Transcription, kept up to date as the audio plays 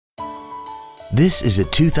This is a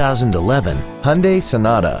 2011 Hyundai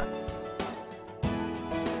Sonata.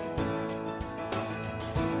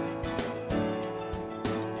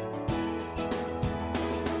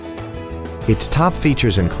 Its top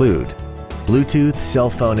features include Bluetooth cell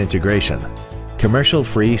phone integration,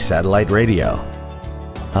 commercial-free satellite radio,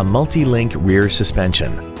 a multi-link rear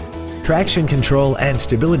suspension, traction control and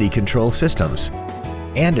stability control systems,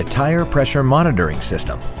 and a tire pressure monitoring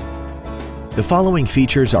system. The following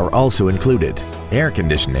features are also included: air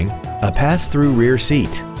conditioning, a pass-through rear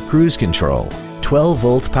seat, cruise control,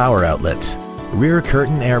 12-volt power outlets, rear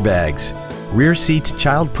curtain airbags, rear seat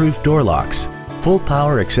child-proof door locks, full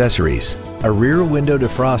power accessories, a rear window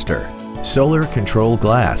defroster, solar control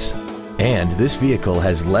glass, and this vehicle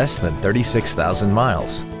has less than 36,000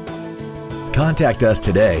 miles. Contact us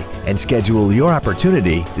today and schedule your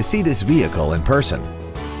opportunity to see this vehicle in person.